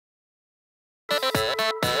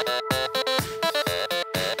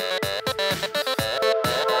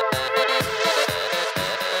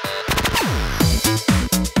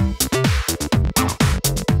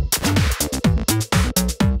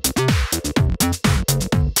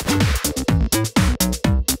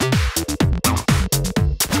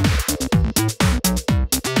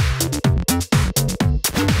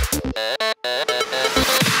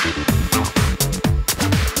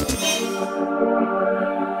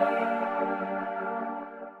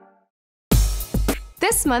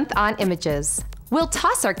This month on Images, we'll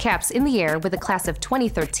toss our caps in the air with the class of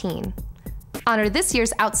 2013, honor this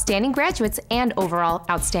year's outstanding graduates and overall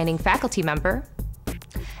outstanding faculty member,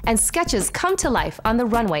 and sketches come to life on the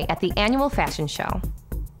runway at the annual fashion show.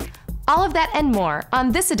 All of that and more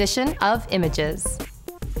on this edition of Images.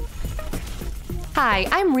 Hi,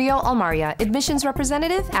 I'm Rio Almaria, admissions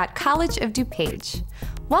representative at College of DuPage.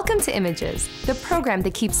 Welcome to Images, the program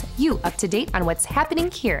that keeps you up to date on what's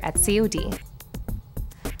happening here at COD.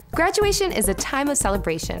 Graduation is a time of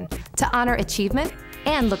celebration to honor achievement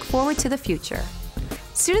and look forward to the future.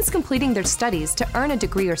 Students completing their studies to earn a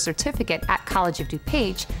degree or certificate at College of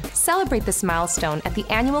DuPage celebrate this milestone at the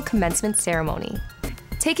Annual Commencement Ceremony,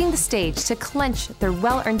 taking the stage to clench their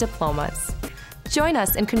well-earned diplomas. Join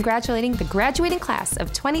us in congratulating the graduating class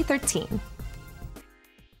of 2013.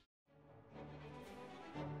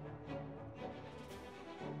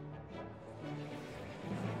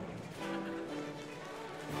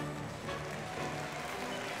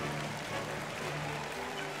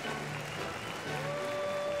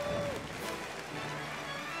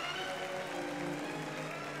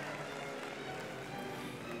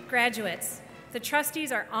 Graduates, the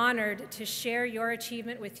trustees are honored to share your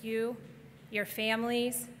achievement with you, your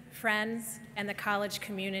families, friends, and the college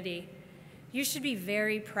community. You should be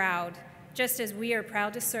very proud, just as we are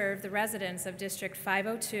proud to serve the residents of District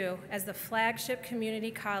 502 as the flagship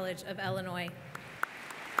community college of Illinois.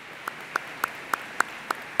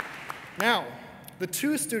 Now, the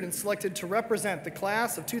two students selected to represent the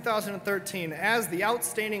class of 2013 as the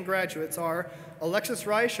outstanding graduates are Alexis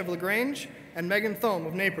Reich of LaGrange and Megan Thome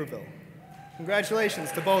of Naperville.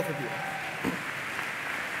 Congratulations to both of you.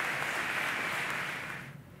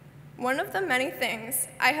 One of the many things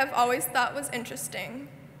I have always thought was interesting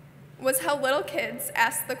was how little kids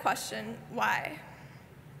ask the question, why?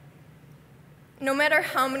 No matter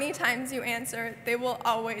how many times you answer, they will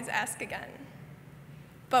always ask again.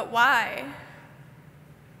 But why?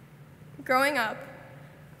 Growing up,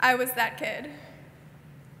 I was that kid,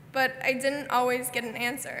 but I didn't always get an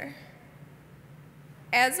answer.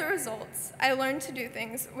 As a result, I learned to do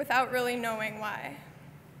things without really knowing why.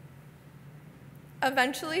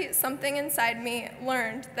 Eventually, something inside me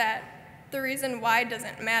learned that the reason why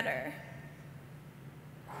doesn't matter.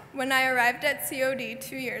 When I arrived at COD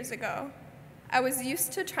 2 years ago, I was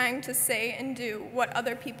used to trying to say and do what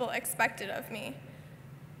other people expected of me,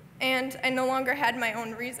 and I no longer had my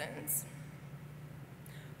own reasons.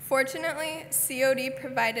 Fortunately, COD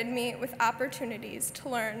provided me with opportunities to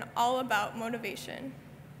learn all about motivation.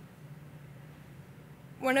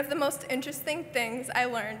 One of the most interesting things I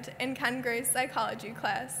learned in Ken Gray's psychology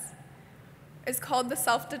class is called the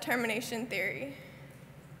self-determination theory.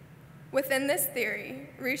 Within this theory,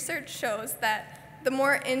 research shows that the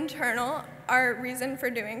more internal our reason for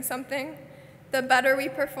doing something, the better we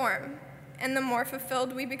perform, and the more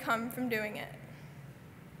fulfilled we become from doing it.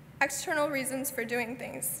 External reasons for doing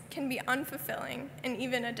things can be unfulfilling and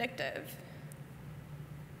even addictive.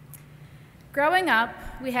 Growing up,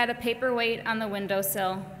 we had a paperweight on the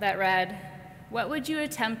windowsill that read, "What would you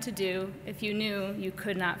attempt to do if you knew you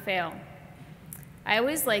could not fail?" I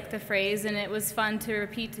always liked the phrase, and it was fun to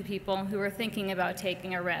repeat to people who were thinking about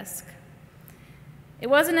taking a risk. It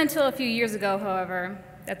wasn't until a few years ago, however,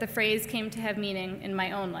 that the phrase came to have meaning in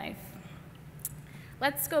my own life.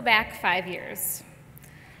 Let's go back 5 years.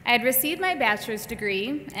 I had received my bachelor's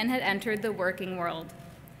degree and had entered the working world.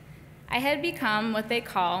 I had become what they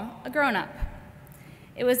call a grown-up.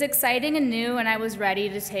 It was exciting and new, and I was ready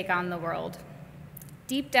to take on the world.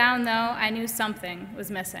 Deep down, though, I knew something was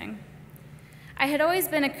missing. I had always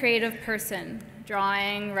been a creative person,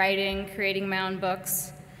 drawing, writing, creating my own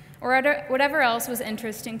books, or whatever else was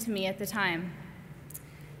interesting to me at the time.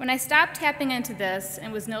 When I stopped tapping into this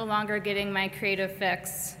and was no longer getting my creative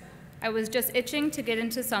fix, I was just itching to get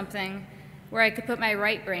into something where I could put my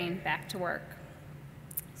right brain back to work.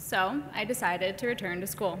 So I decided to return to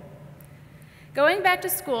school. Going back to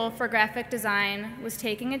school for graphic design was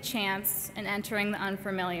taking a chance and entering the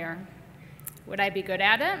unfamiliar. Would I be good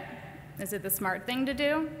at it? Is it the smart thing to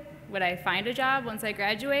do? Would I find a job once I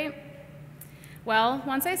graduate? Well,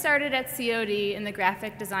 once I started at COD in the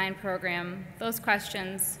graphic design program, those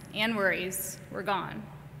questions and worries were gone.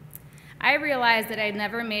 I realized that I had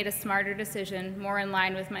never made a smarter decision more in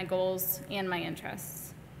line with my goals and my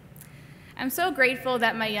interests. I'm so grateful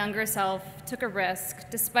that my younger self took a risk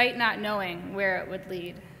despite not knowing where it would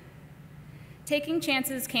lead. Taking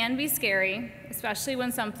chances can be scary, especially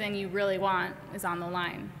when something you really want is on the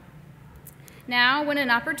line. Now, when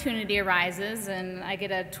an opportunity arises and I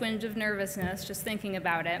get a twinge of nervousness just thinking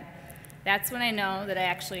about it, that's when I know that I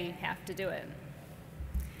actually have to do it.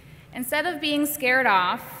 Instead of being scared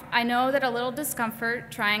off, I know that a little discomfort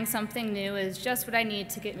trying something new is just what I need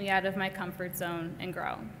to get me out of my comfort zone and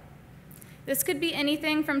grow. This could be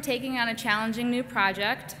anything from taking on a challenging new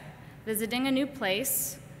project, visiting a new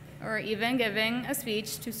place, or even giving a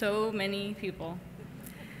speech to so many people.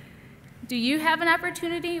 Do you have an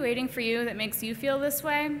opportunity waiting for you that makes you feel this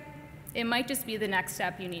way? It might just be the next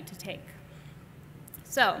step you need to take.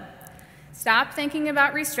 So, stop thinking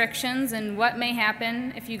about restrictions and what may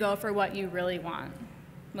happen if you go for what you really want.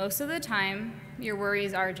 Most of the time, your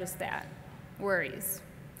worries are just that, worries.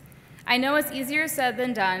 I know it's easier said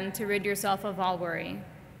than done to rid yourself of all worry,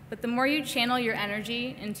 but the more you channel your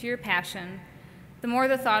energy into your passion, the more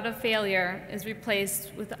the thought of failure is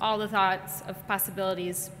replaced with all the thoughts of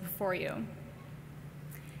possibilities before you.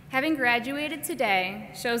 Having graduated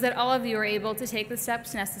today shows that all of you are able to take the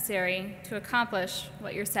steps necessary to accomplish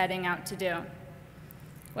what you're setting out to do.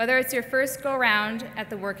 Whether it's your first go-round at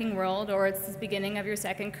the working world or it's the beginning of your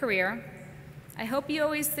second career, I hope you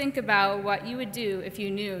always think about what you would do if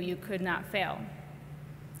you knew you could not fail.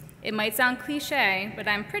 It might sound cliche, but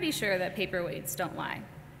I'm pretty sure that paperweights don't lie.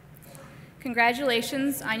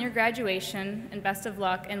 Congratulations on your graduation, and best of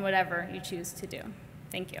luck in whatever you choose to do.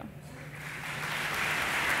 Thank you.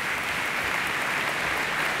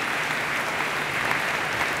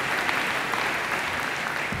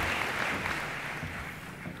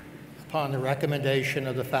 Upon the recommendation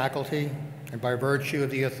of the faculty, and by virtue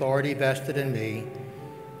of the authority vested in me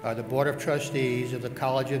by the Board of Trustees of the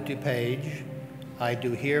College of DuPage, I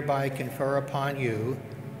do hereby confer upon you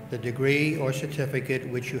the degree or certificate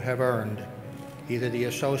which you have earned, either the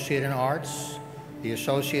Associate in Arts, the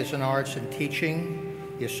Associates in Arts and Teaching,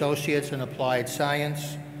 the Associates in Applied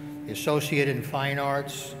Science, the Associate in Fine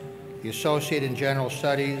Arts, the Associate in General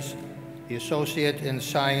Studies, the Associate in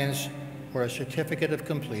Science, or a Certificate of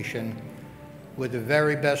Completion, with the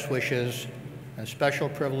very best wishes and special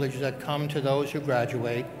privileges that come to those who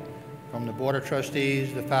graduate from the Board of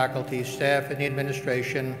Trustees, the faculty, staff, and the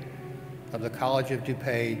administration of the College of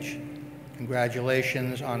DuPage.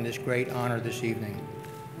 Congratulations on this great honor this evening.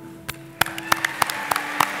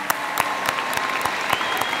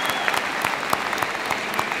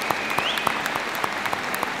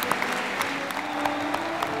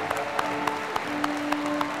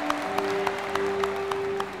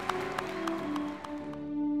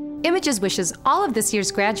 Images wishes all of this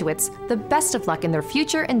year's graduates the best of luck in their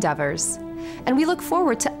future endeavors, and we look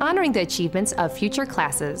forward to honoring the achievements of future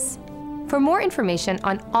classes. For more information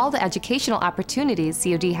on all the educational opportunities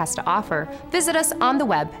COD has to offer, visit us on the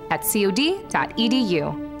web at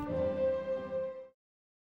cod.edu.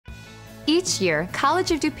 Each year,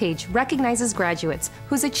 College of DuPage recognizes graduates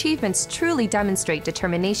whose achievements truly demonstrate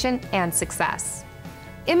determination and success.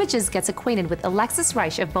 Images gets acquainted with Alexis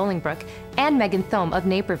Reich of Bolingbrook and Megan Thome of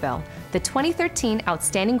Naperville, the 2013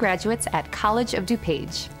 Outstanding Graduates at College of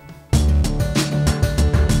DuPage.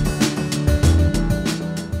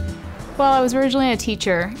 Well, I was originally a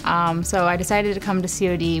teacher, so I decided to come to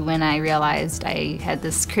COD when I realized I had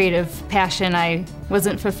this creative passion I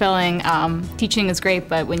wasn't fulfilling. Teaching is great,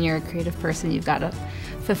 but when you're a creative person, you've got to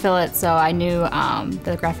fulfill it. So I knew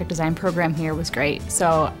the graphic design program here was great.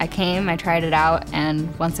 So I came, I tried it out,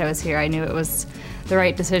 and once I was here, I knew it was the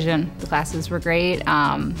right decision. The classes were great,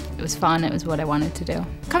 it was fun, it was what I wanted to do.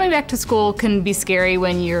 Coming back to school can be scary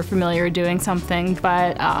when you're familiar doing something,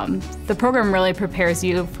 but the program really prepares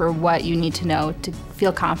you for what you need to know to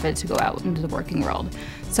feel confident to go out into the working world.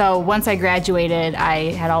 So once I graduated,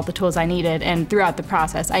 I had all the tools I needed, and throughout the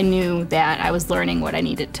process, I knew that I was learning what I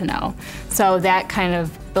needed to know. So that kind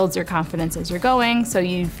of builds your confidence as you're going, so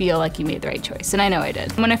you feel like you made the right choice, and I know I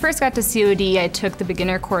did. When I first got to COD, I took the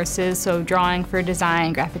beginner courses, so drawing for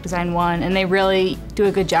design, graphic design 1, and they really do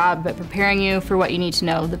a good job at preparing you for what you need to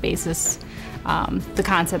know, the basis, the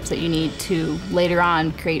concepts that you need to later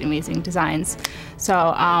on create amazing designs.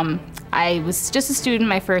 So I was just a student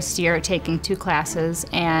my first year taking 2 classes,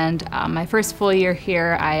 and my first full year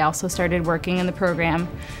here I also started working in the program.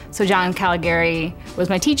 So John Caligari was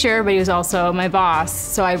my teacher, but he was also my boss.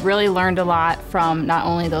 So I really learned a lot from not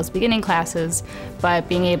only those beginning classes, but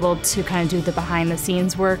being able to kind of do the behind the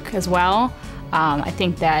scenes work as well. I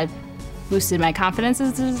think that boosted my confidence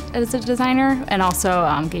as a designer, and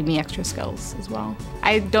also gave me extra skills as well.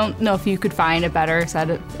 I don't know if you could find a better set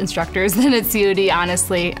of instructors than at COD,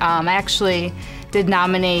 honestly. I actually did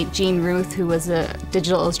nominate Jean Ruth, who was a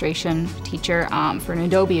digital illustration teacher, for an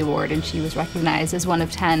Adobe Award, and she was recognized as one of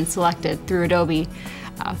 10 selected through Adobe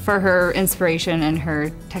for her inspiration and her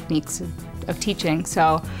techniques of teaching.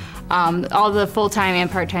 So all the full-time and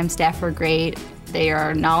part-time staff were great. They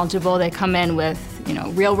are knowledgeable. They come in with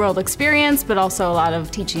real-world experience, but also a lot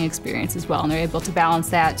of teaching experience as well, and they're able to balance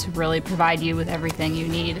that to really provide you with everything you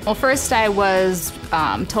need. Well, first I was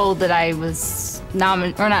told that I was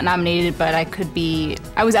not nominated, but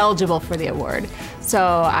I was eligible for the award. So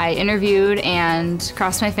I interviewed and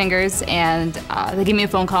crossed my fingers, and they gave me a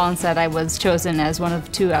phone call and said I was chosen as one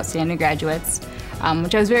of 2 outstanding graduates,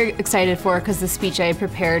 which I was very excited for because the speech I had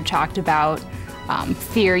prepared talked about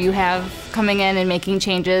fear you have coming in and making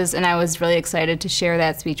changes, and I was really excited to share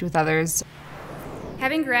that speech with others.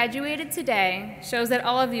 Having graduated today shows that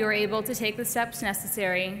all of you are able to take the steps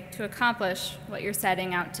necessary to accomplish what you're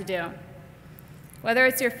setting out to do. Whether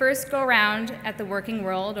it's your first go-round at the working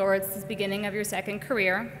world or it's the beginning of your second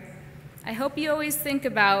career, I hope you always think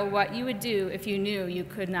about what you would do if you knew you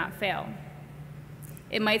could not fail.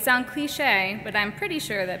 It might sound cliche, but I'm pretty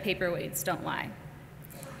sure that paperweights don't lie.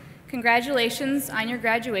 Congratulations on your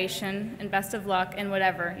graduation, and best of luck in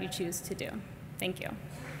whatever you choose to do. Thank you.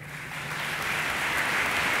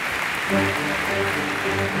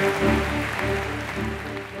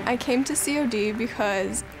 I came to COD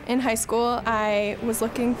because in high school I was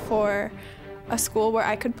looking for a school where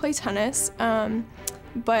I could play tennis,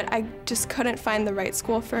 but I just couldn't find the right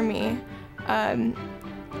school for me.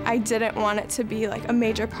 I didn't want it to be like a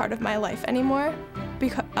major part of my life anymore,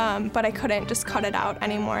 but I couldn't just cut it out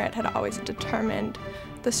anymore. It had always determined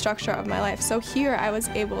the structure of my life. So here I was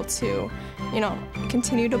able to,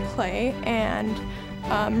 continue to play and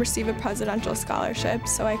receive a presidential scholarship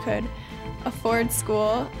so I could afford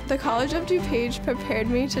school. The College of DuPage prepared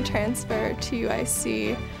me to transfer to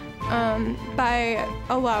UIC by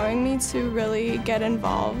allowing me to really get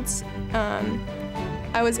involved.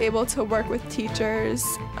 I was able to work with teachers.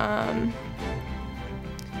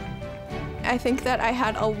 I think that I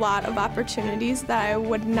had a lot of opportunities that I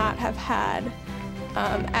would not have had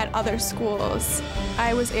at other schools.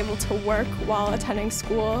 I was able to work while attending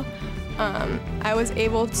school. I was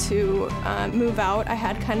able to move out. I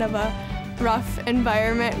had kind of a rough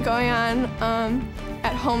environment going on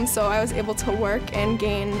at home, so I was able to work and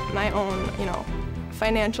gain my own,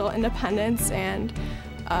 financial independence and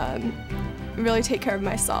really take care of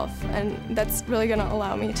myself, and that's really going to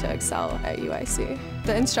allow me to excel at UIC.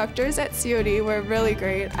 The instructors at COD were really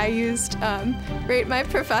great. I used Rate My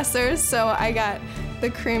Professors, so I got the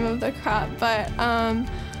cream of the crop, but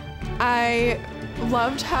I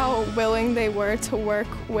loved how willing they were to work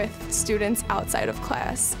with students outside of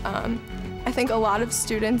class. I think a lot of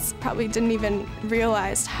students probably didn't even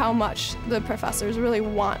realize how much the professors really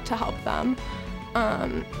want to help them.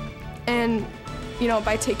 And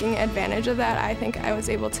by taking advantage of that, I think I was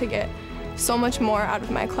able to get so much more out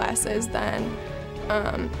of my classes than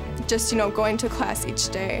just going to class each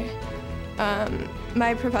day.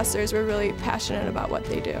 My professors were really passionate about what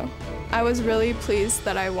they do. I was really pleased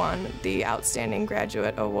that I won the Outstanding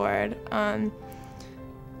Graduate Award.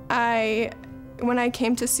 When I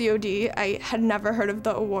came to COD, I had never heard of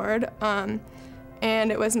the award,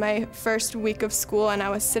 and it was my first week of school, and I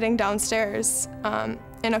was sitting downstairs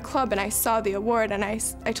in a club, and I saw the award, and I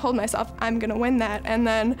told myself, I'm gonna win that, and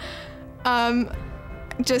then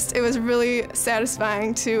it was really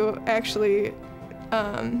satisfying to actually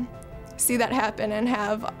see that happen and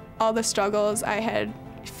have all the struggles I had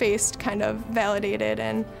faced kind of validated,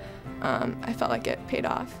 and I felt like it paid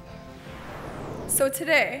off. So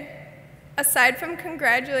today, aside from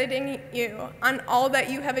congratulating you on all that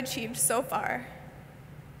you have achieved so far,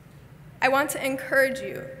 I want to encourage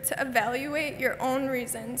you to evaluate your own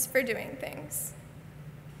reasons for doing things.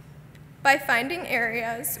 By finding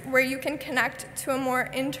areas where you can connect to a more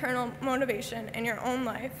internal motivation in your own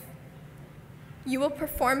life, you will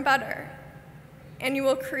perform better, and you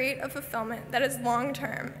will create a fulfillment that is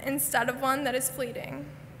long-term instead of one that is fleeting.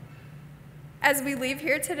 As we leave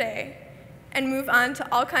here today and move on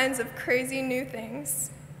to all kinds of crazy new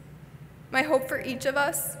things, my hope for each of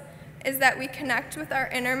us is that we connect with our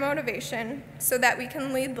inner motivation so that we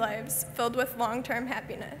can lead lives filled with long-term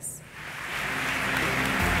happiness.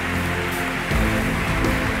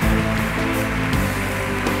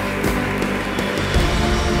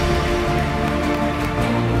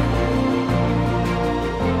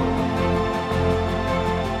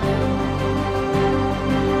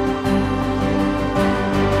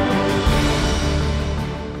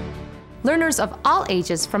 Learners of all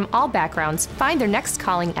ages from all backgrounds find their next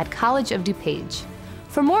calling at College of DuPage.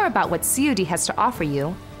 For more about what COD has to offer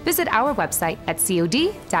you, visit our website at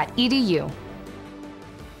cod.edu.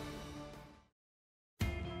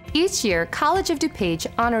 Each year, College of DuPage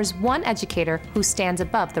honors one educator who stands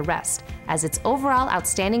above the rest as its overall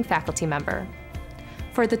outstanding faculty member.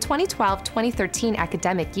 For the 2012-2013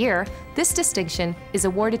 academic year, this distinction is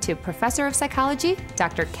awarded to Professor of Psychology,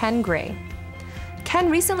 Dr. Ken Gray. Ken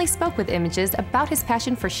recently spoke with Images about his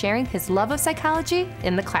passion for sharing his love of psychology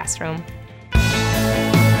in the classroom.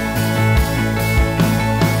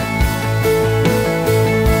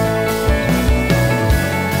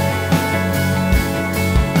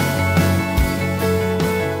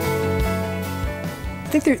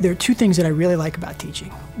 I think there are two things that I really like about teaching.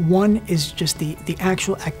 One is just the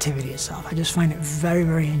actual activity itself. I just find it very,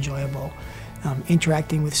 very enjoyable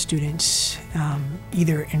interacting with students,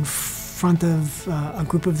 either in front of a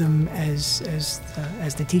group of them as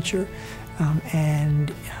the teacher,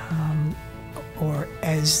 or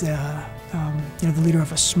as the leader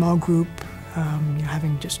of a small group.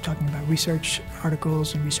 Talking about research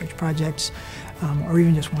articles and research projects, or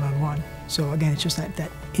even just one-on-one. So again, it's just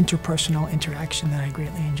that interpersonal interaction that I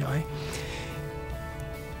greatly enjoy.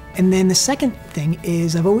 And then the second thing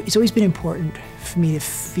is it's always been important for me to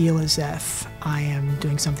feel as if I am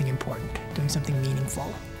doing something important, doing something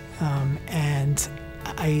meaningful. And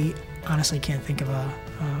I honestly can't think of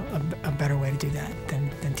a better way to do that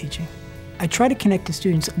than teaching. I try to connect to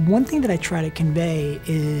students. One thing that I try to convey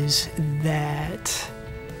is that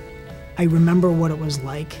I remember what it was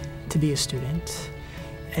like to be a student.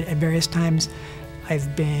 At various times,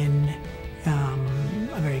 I've been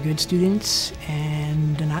a very good student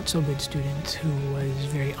and a not so good student who was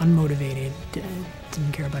very unmotivated,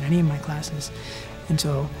 didn't care about any of my classes. And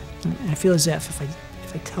so I feel as if I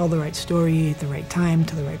tell the right story at the right time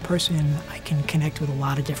to the right person, I can connect with a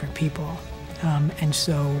lot of different people.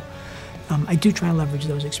 I do try and leverage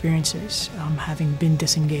those experiences, having been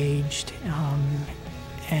disengaged,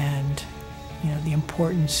 and the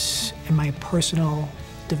importance in my personal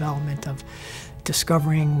development of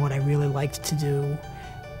discovering what I really liked to do,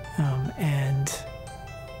 and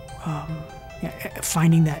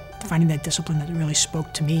finding that discipline that really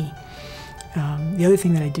spoke to me. The other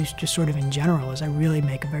thing that I do just sort of in general is I really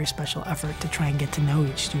make a very special effort to try and get to know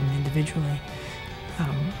each student individually.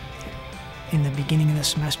 In the beginning of the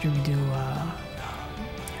semester, we do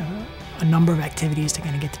a number of activities to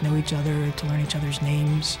kind of get to know each other, to learn each other's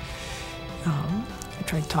names. I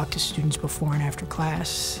try to talk to students before and after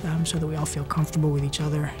class so that we all feel comfortable with each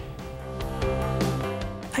other.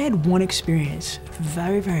 I had one experience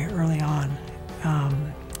very, very early on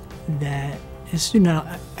that a student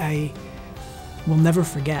I will never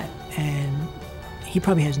forget, and he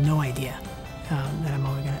probably has no idea that I'm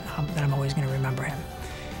always gonna remember him.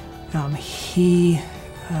 He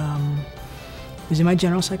was in my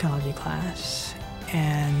general psychology class,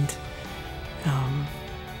 and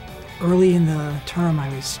early in the term I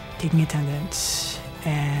was taking attendance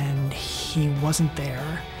and he wasn't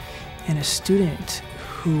there, and a student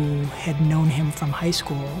who had known him from high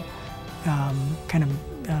school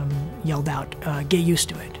yelled out, "Get used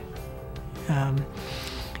to it."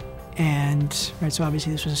 So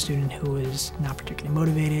obviously this was a student who was not particularly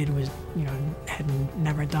motivated, had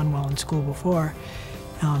never done well in school before.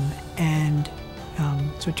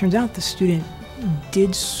 So it turns out the student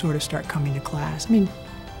did sort of start coming to class. I mean,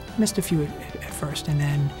 missed a few at first, and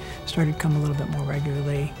then started coming a little bit more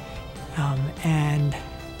regularly.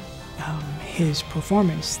 His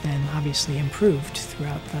performance then obviously improved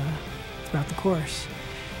throughout the course.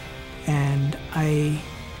 And I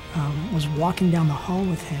was walking down the hall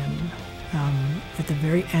with him at the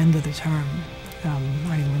very end of the term. I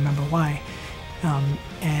don't even remember why.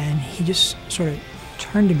 And he just sort of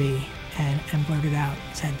turned to me and blurted out,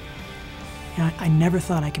 said, "I never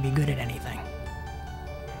thought I could be good at anything."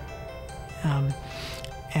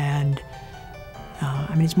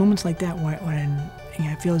 It's moments like that when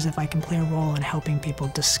I feel as if I can play a role in helping people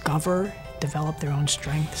develop their own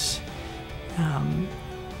strengths.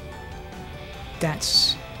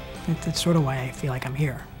 That's sort of why I feel like I'm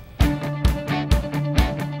here.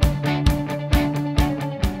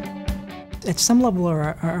 At some level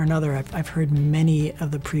or another, I've heard many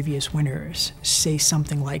of the previous winners say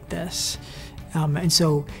something like this. And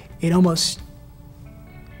so I almost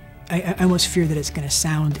fear that it's going to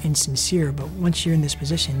sound insincere, but once you're in this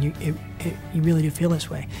position, you really do feel this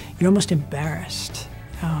way. You're almost embarrassed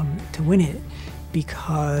to win it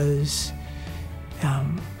because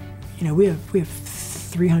we have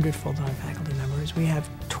 300 full-time faculty members, we have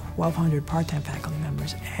 1,200 part-time faculty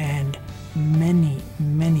members, and many,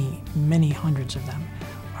 many, many hundreds of them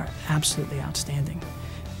are absolutely outstanding.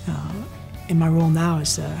 In my role now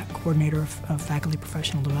as the coordinator of faculty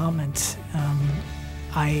professional development,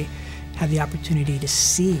 I have the opportunity to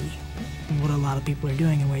see what a lot of people are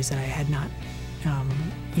doing in ways that I had not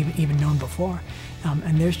even known before.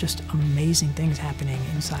 And there's just amazing things happening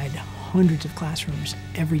inside hundreds of classrooms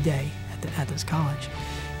every day at this college.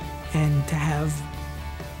 And to have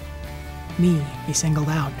me be singled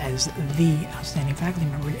out as the outstanding faculty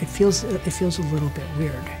member, it feels a little bit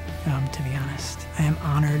weird, to be honest. I am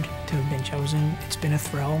honored to have been chosen. It's been a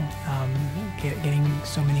thrill, getting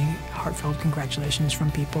so many heartfelt congratulations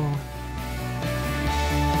from people.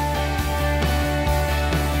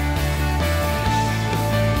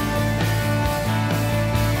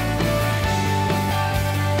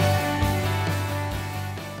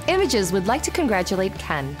 Images would like to congratulate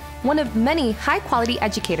Ken, one of many high-quality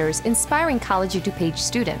educators inspiring College of DuPage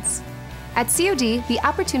students. At COD, the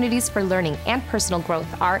opportunities for learning and personal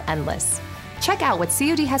growth are endless. Check out what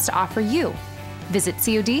COD has to offer you. Visit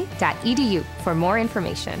cod.edu for more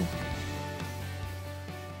information.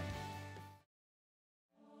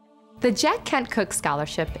 The Jack Kent Cooke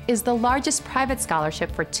Scholarship is the largest private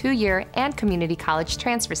scholarship for two-year and community college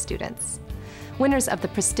transfer students. Winners of the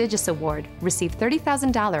prestigious award receive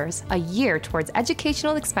 $30,000 a year towards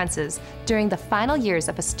educational expenses during the final years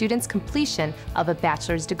of a student's completion of a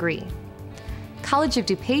bachelor's degree. College of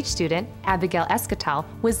DuPage student Abigail Escatel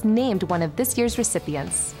was named one of this year's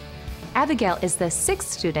recipients. Abigail is the 6th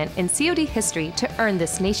student in COD history to earn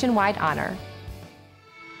this nationwide honor.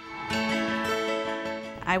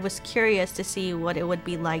 I was curious to see what it would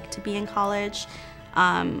be like to be in college.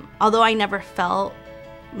 Although I never felt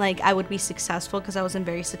like I would be successful because I wasn't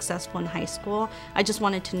very successful in high school, I just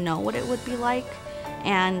wanted to know what it would be like.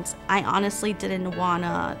 And I honestly didn't want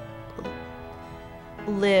to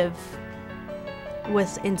live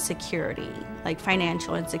with insecurity, like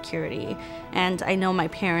financial insecurity. And I know my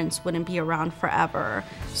parents wouldn't be around forever,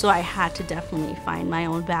 so I had to definitely find my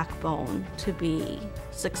own backbone to be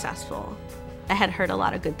successful. I had heard a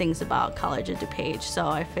lot of good things about College of DuPage, so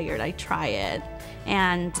I figured I'd try it.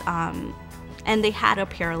 And they had a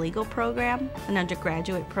paralegal program, an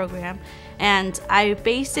undergraduate program, and I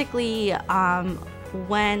basically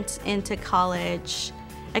went into college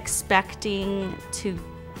expecting to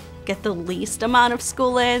get the least amount of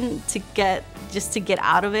school in to get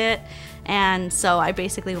out of it. And so I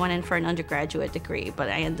basically went in for an undergraduate degree, but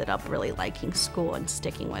I ended up really liking school and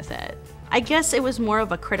sticking with it. I guess it was more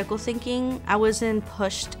of a critical thinking. I wasn't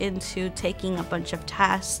pushed into taking a bunch of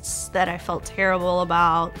tests that I felt terrible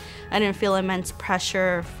about. I didn't feel immense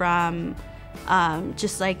pressure from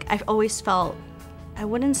just like, I've always felt, I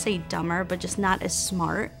wouldn't say dumber, but just not as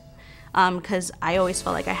smart, because I always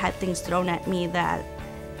felt like I had things thrown at me that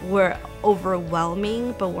were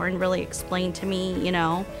overwhelming but weren't really explained to me, you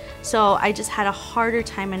know? So I just had a harder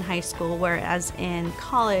time in high school, whereas in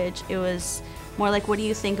college it was more like, what do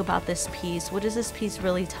you think about this piece? What is this piece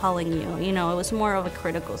really telling you? You know, it was more of a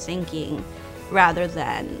critical thinking rather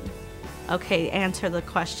than, okay, answer the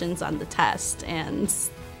questions on the test and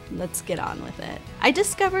let's get on with it. I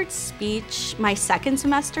discovered speech my second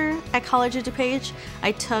semester at College of DuPage.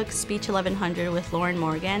 I took Speech 1100 with Lauren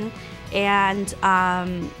Morgan, and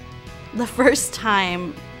the first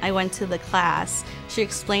time I went to the class, she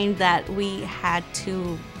explained that we had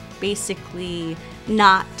to basically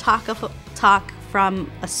not talk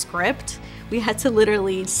from a script. We had to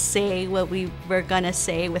literally say what we were gonna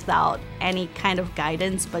say without any kind of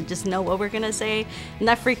guidance, but just know what we're gonna say. And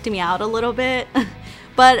that freaked me out a little bit.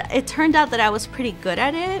 But it turned out that I was pretty good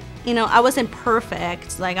at it. You know, I wasn't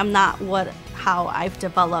perfect. Like, I'm not how I've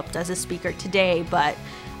developed as a speaker today, but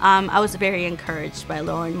I was very encouraged by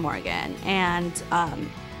Lauren Morgan, and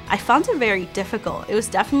I found it very difficult. It was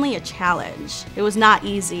definitely a challenge. It was not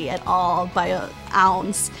easy at all by an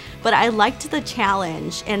ounce, but I liked the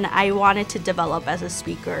challenge and I wanted to develop as a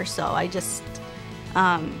speaker, so I just,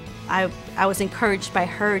 I was encouraged by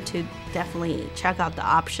her to definitely check out the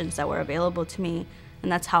options that were available to me,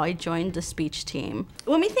 and that's how I joined the speech team.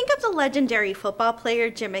 When we think of the legendary football player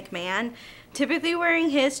Jim McMahon, typically wearing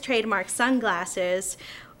his trademark sunglasses,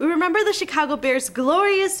 we remember the Chicago Bears'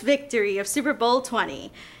 glorious victory of Super Bowl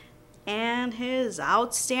 20 and his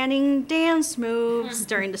outstanding dance moves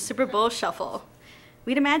during the Super Bowl Shuffle.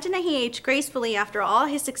 We'd imagine that he aged gracefully after all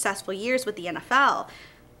his successful years with the NFL.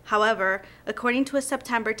 However, according to a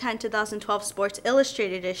September 10, 2012 Sports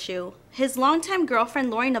Illustrated issue, his longtime girlfriend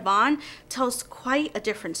Lori Navon tells quite a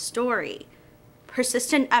different story.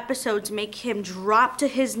 Persistent episodes make him drop to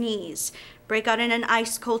his knees, break out in an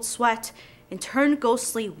ice-cold sweat, and turn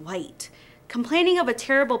ghostly white, complaining of a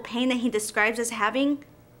terrible pain that he describes as having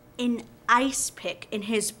an ice pick in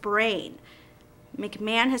his brain.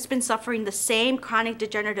 McMahon has been suffering the same chronic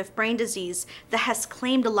degenerative brain disease that has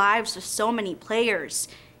claimed the lives of so many players.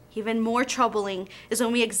 Even more troubling is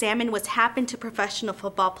when we examine what's happened to professional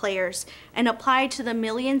football players and apply it to the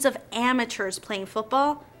millions of amateurs playing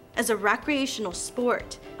football as a recreational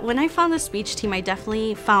sport. When I found the speech team, I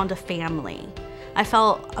definitely found a family. I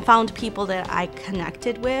found people that I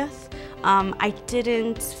connected with. I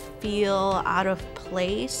didn't feel out of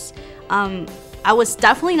place. I was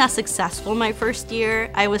definitely not successful my first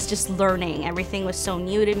year. I was just learning. Everything was so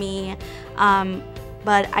new to me.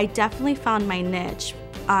 But I definitely found my niche,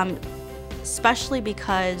 especially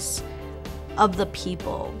because of the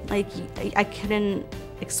people. Like, I couldn't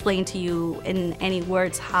explain to you in any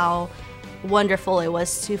words how wonderful it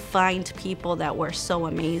was to find people that were so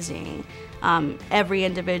amazing. Every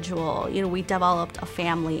individual, we developed a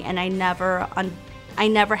family, and I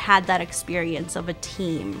never had that experience of a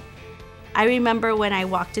team. I remember when I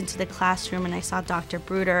walked into the classroom and I saw Dr.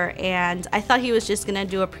 Bruder, and I thought he was just gonna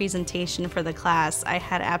do a presentation for the class. I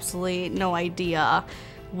had absolutely no idea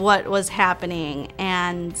what was happening,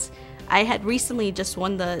 and I had recently just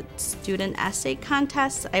won the student essay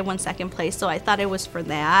contest. I won second place, so I thought it was for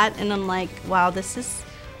that, and I'm like, wow, this is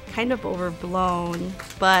kind of overblown,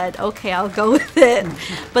 but okay, I'll go with it.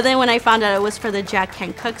 But then when I found out it was for the Jack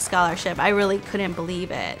Kent Cooke Scholarship, I really couldn't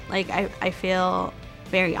believe it. Like, I feel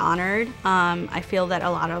very honored. I feel that a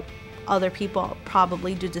lot of other people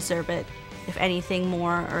probably do deserve it, if anything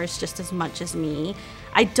more, or it's just as much as me.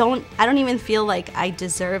 I don't even feel like I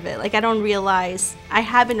deserve it. Like, I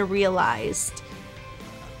haven't realized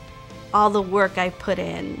all the work I put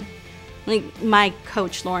in. Like, my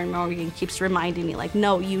coach, Lauren Morgan, keeps reminding me, like,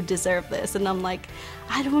 no, you deserve this. And I'm like,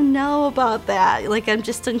 I don't know about that. Like, I'm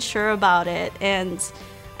just unsure about it. And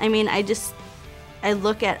I mean, I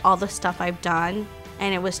look at all the stuff I've done,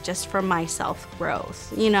 and it was just for my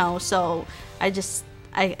self-growth, so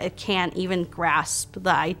I can't even grasp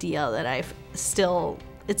the idea that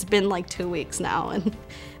it's been like 2 weeks now, and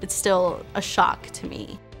it's still a shock to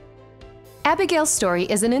me. Abigail's story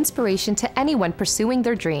is an inspiration to anyone pursuing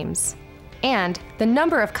their dreams. And the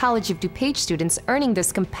number of College of DuPage students earning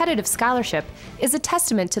this competitive scholarship is a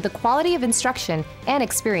testament to the quality of instruction and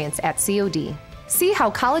experience at COD. See how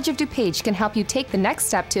College of DuPage can help you take the next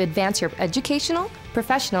step to advance your educational,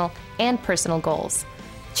 professional, and personal goals.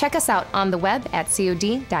 Check us out on the web at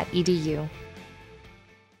cod.edu.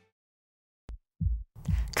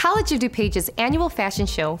 College of DuPage's annual fashion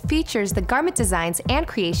show features the garment designs and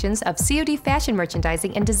creations of COD fashion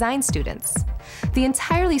merchandising and design students. The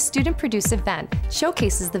entirely student-produced event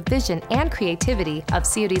showcases the vision and creativity of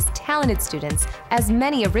COD's talented students as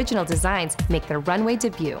many original designs make their runway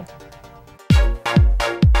debut.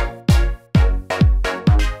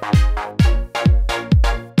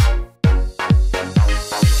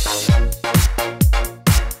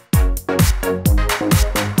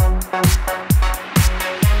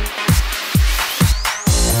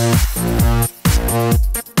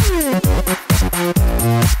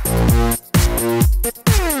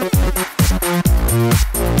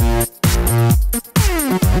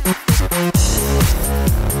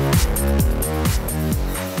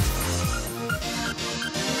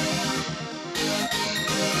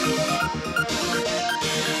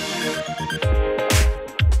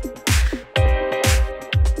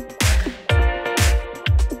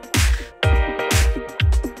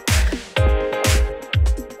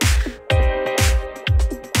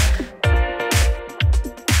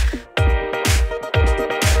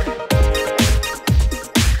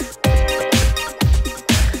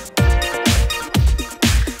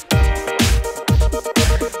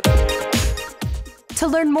 To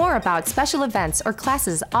learn more about special events or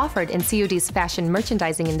classes offered in COD's Fashion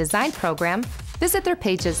Merchandising and Design program, visit their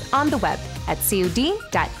pages on the web at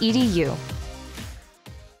cod.edu.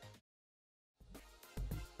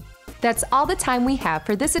 That's all the time we have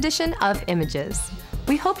for this edition of Images.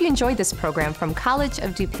 We hope you enjoyed this program from College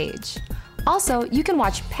of DuPage. Also, you can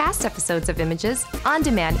watch past episodes of Images on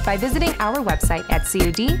demand by visiting our website at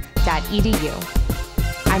cod.edu.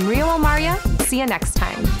 I'm Rio Omaria. See you next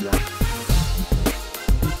time.